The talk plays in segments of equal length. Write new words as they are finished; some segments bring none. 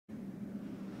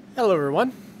Hello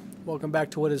everyone, welcome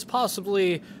back to what is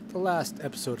possibly the last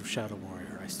episode of Shadow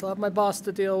Warrior. I still have my boss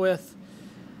to deal with,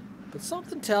 but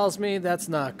something tells me that's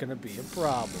not going to be a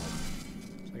problem.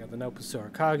 So I got the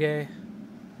Nopusou Arikage.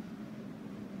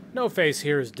 No Face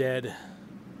here is dead.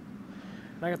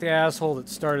 And I got the asshole that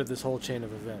started this whole chain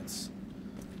of events.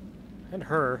 And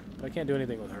her, but I can't do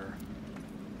anything with her.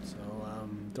 So,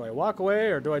 do I walk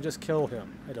away or do I just kill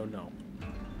him? I don't know.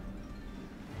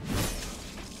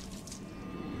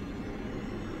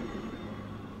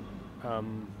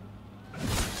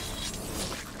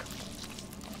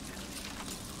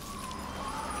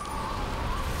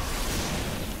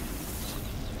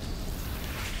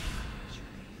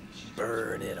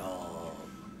 Burn it all.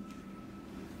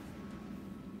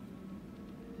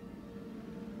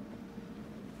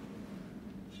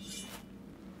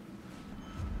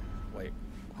 Wait,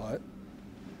 what?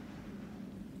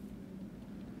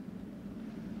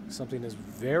 Something is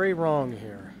very wrong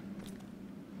here.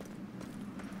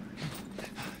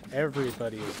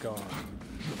 Everybody is gone.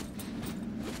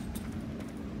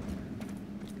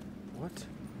 What?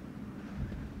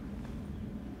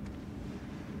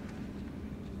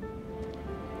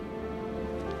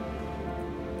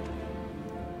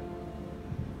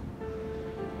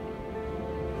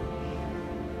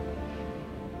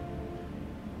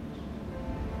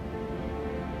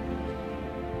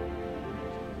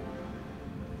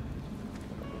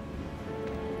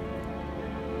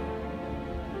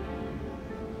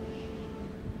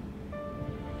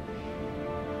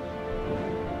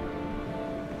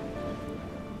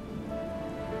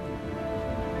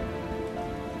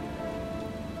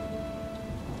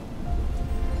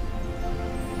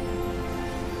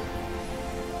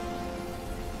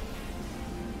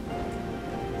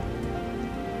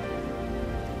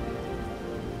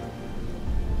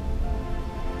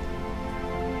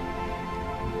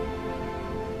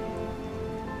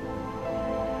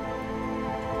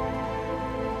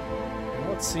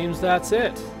 Seems that's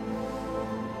it.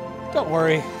 Don't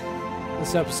worry,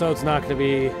 this episode's not going to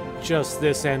be just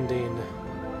this ending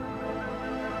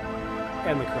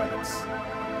and the credits.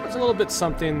 There's a little bit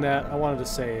something that I wanted to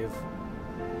save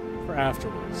for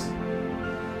afterwards.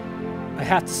 I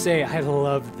have to say, I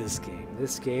loved this game.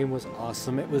 This game was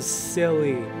awesome. It was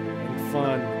silly and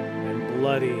fun and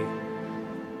bloody.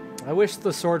 I wish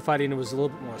the sword fighting was a little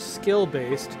bit more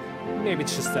skill-based. Maybe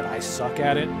it's just that I suck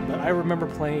at it, but I remember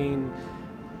playing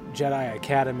Jedi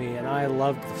Academy, and I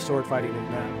loved the sword fighting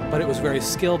in that, but it was very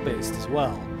skill-based as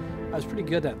well. I was pretty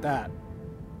good at that.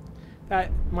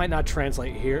 That might not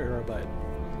translate here, but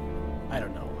I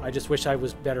don't know. I just wish I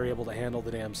was better able to handle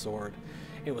the damn sword.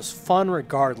 It was fun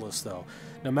regardless, though.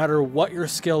 No matter what your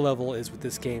skill level is with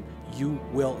this game, you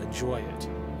will enjoy it.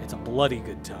 It's a bloody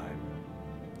good time.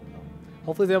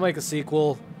 Hopefully they'll make a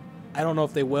sequel. I don't know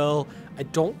if they will. I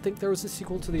don't think there was a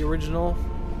sequel to the original.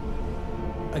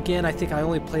 Again, I think I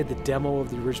only played the demo of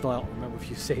the original. I don't remember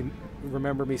if you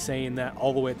remember me saying that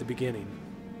all the way at the beginning.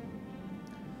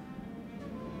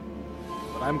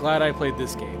 But I'm glad I played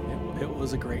this game. It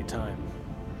was a great time.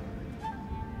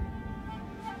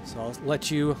 So I'll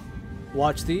let you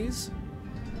watch these,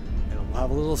 and we'll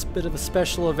have a little bit of a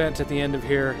special event at the end of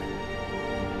here.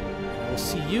 And I will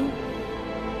see you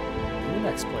in the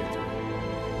next playthrough.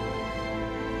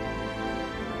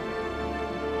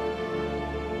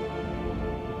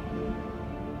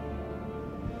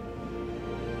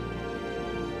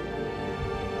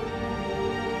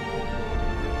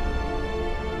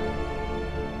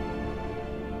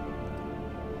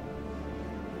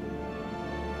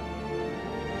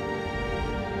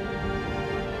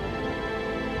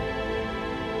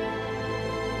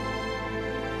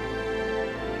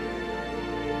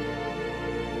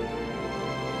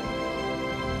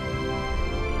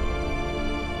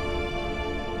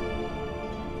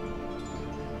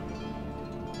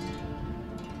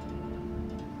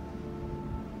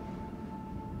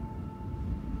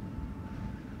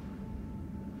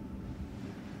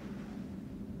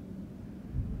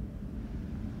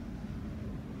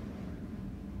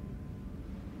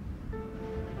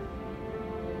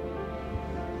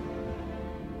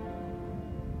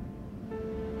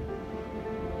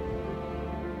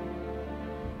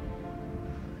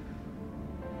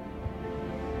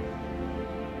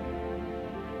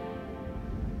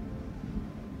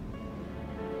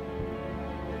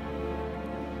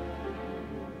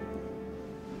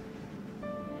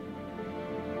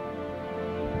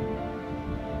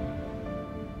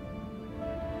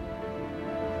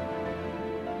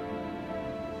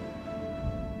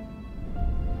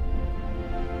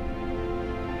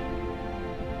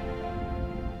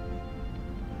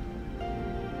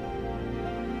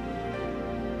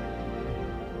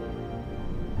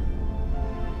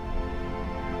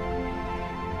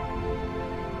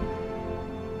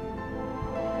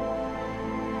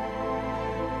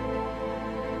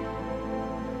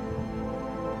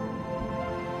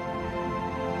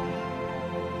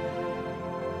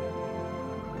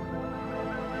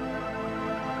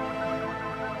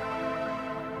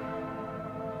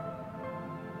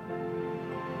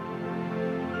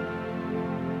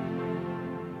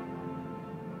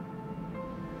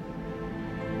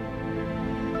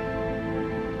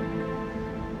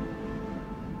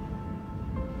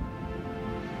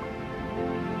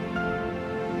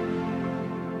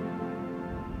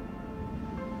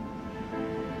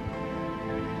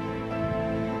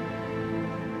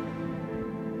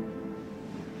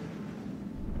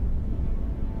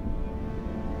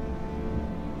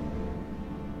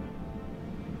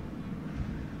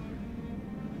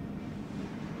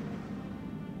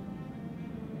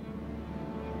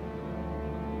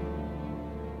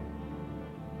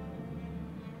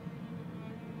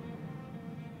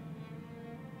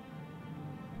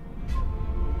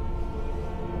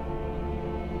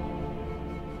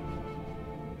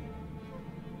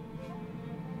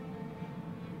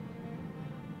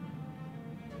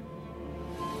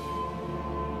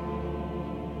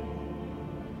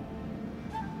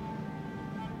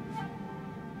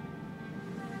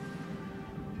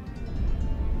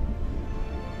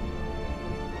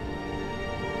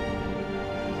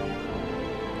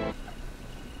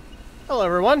 Hello,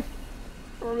 everyone.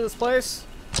 Remember this place?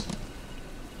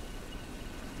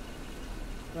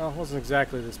 Well, it wasn't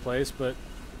exactly this place, but...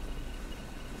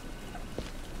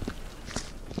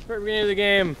 Very beginning of the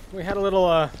game, we had a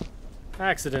little,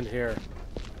 accident here.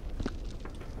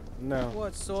 No.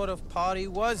 What sort of party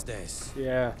was this?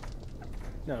 Yeah.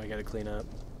 No, we gotta clean up.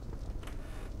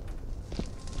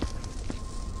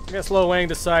 I guess Lo Wang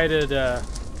decided, Ew.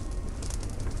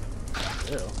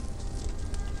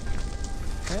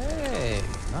 Hey,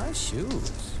 nice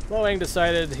shoes. Lo Wang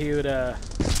decided he would,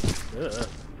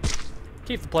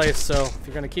 keep the place, so if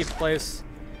you're gonna keep the place,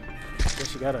 I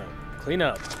guess you gotta clean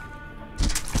up.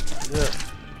 Ugh.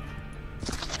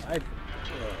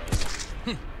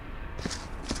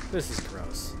 This is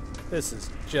gross. This is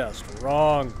just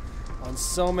wrong on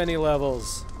so many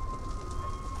levels.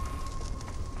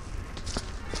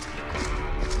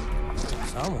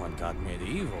 Someone got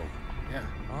medieval. Yeah.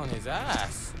 On his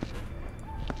ass.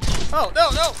 Oh, no,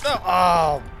 no, no!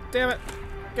 Oh, damn it.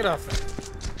 Get off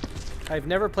there. I've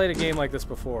never played a game like this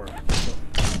before.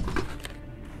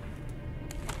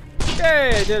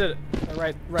 Yay, I did it.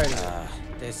 Right.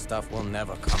 This stuff will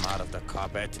never come out of the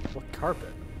carpet. What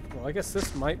carpet? Well, I guess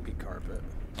this might be carpet.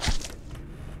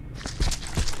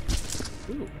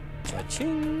 Ooh.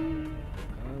 Cha-ching.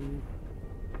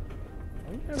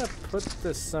 I'm gonna put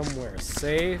this somewhere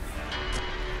safe.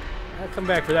 I'll come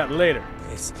back for that later.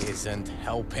 This isn't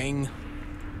helping.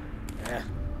 Yeah.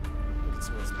 Look at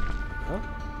some of this. Huh?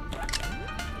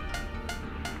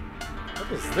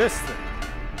 What is this thing?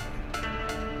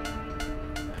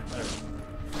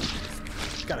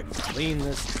 Gotta clean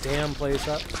this damn place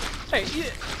up. Hey,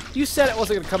 you said it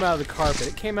wasn't gonna come out of the carpet.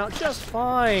 It came out just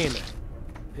fine.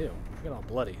 Ew, get all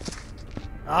bloody.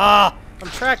 Ah, I'm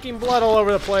tracking blood all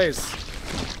over the place.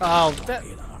 Oh, that.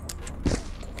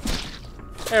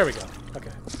 There we go.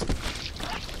 Okay.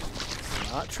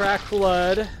 Not track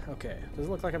blood. Okay,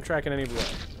 doesn't look like I'm tracking any blood.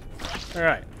 All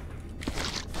right.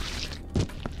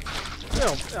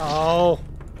 Oh.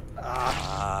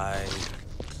 Ah. I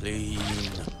clean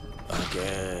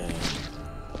again.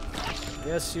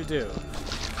 Yes, you do.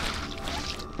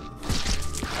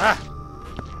 Ah!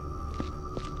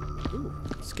 Ooh,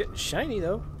 it's getting shiny,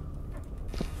 though.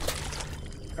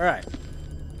 Alright.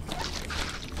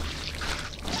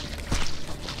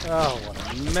 Oh, what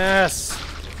a mess.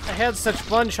 I had such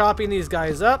fun chopping these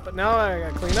guys up, but now I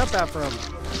gotta clean up after them.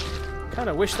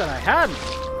 Kinda wish that I hadn't.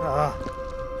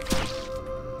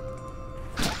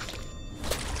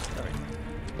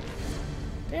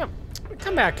 Damn.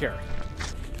 Come back here.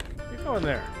 You're going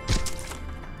there.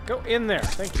 Go in there.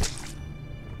 Thank you.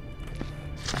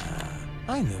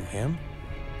 I knew him.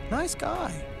 Nice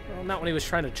guy. Well, not when he was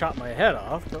trying to chop my head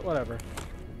off, but whatever.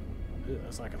 Ew,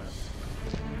 that's not gonna...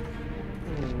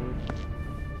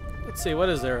 Let's see, what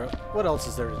is there? What else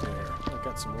is there to do here? I've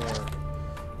got some more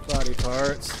body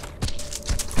parts.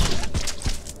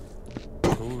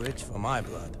 Too rich for my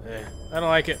blood. I don't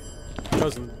like it. It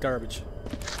goes in the garbage.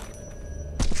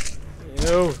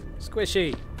 Ew,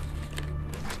 squishy.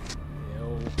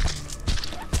 Ew.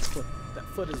 That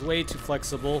foot is way too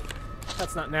flexible.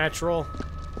 That's not natural.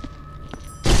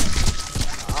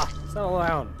 Ah, settle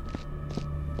down.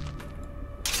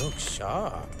 Looks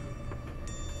sharp.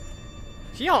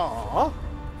 Yeah.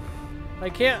 I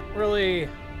can't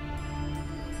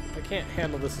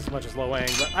handle this as much as Lo Wang,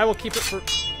 but I will keep it for...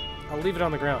 I'll leave it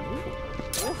on the ground.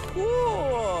 Ooh,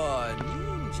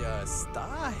 ninja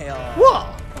style.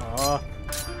 Whoa!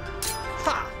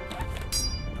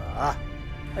 Ha!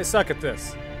 I suck at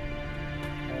this.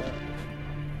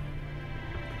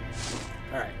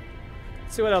 Alright.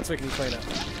 Let's see what else we can clean up.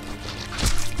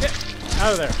 Get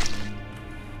out of there.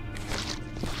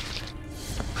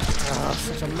 Oh,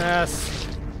 such a mess.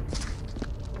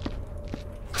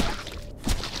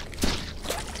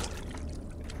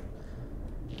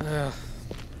 Oh,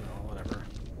 whatever.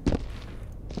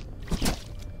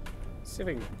 Let's see if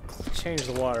we can change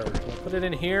the water. We'll put it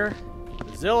in here.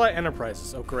 Zilla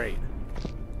Enterprises. Oh, great.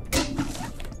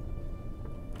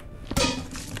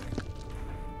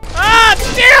 Ah,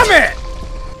 damn it!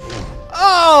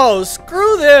 Oh,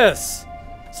 screw this!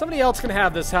 Somebody else can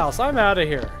have this house. I'm out of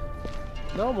here.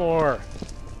 No more.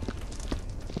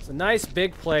 It's a nice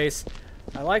big place.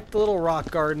 I like the little rock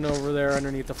garden over there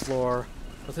underneath the floor,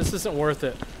 but this isn't worth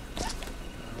it.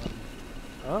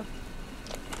 Huh?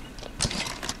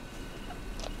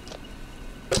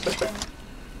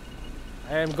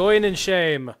 I am going in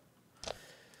shame.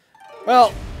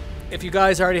 Well, if you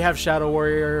guys already have Shadow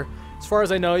Warrior, as far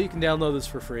as I know, you can download this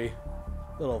for free.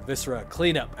 Little Viscera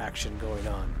cleanup action going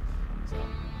on. So,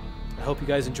 I hope you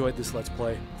guys enjoyed this Let's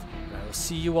Play. And I will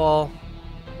see you all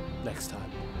next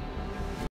time.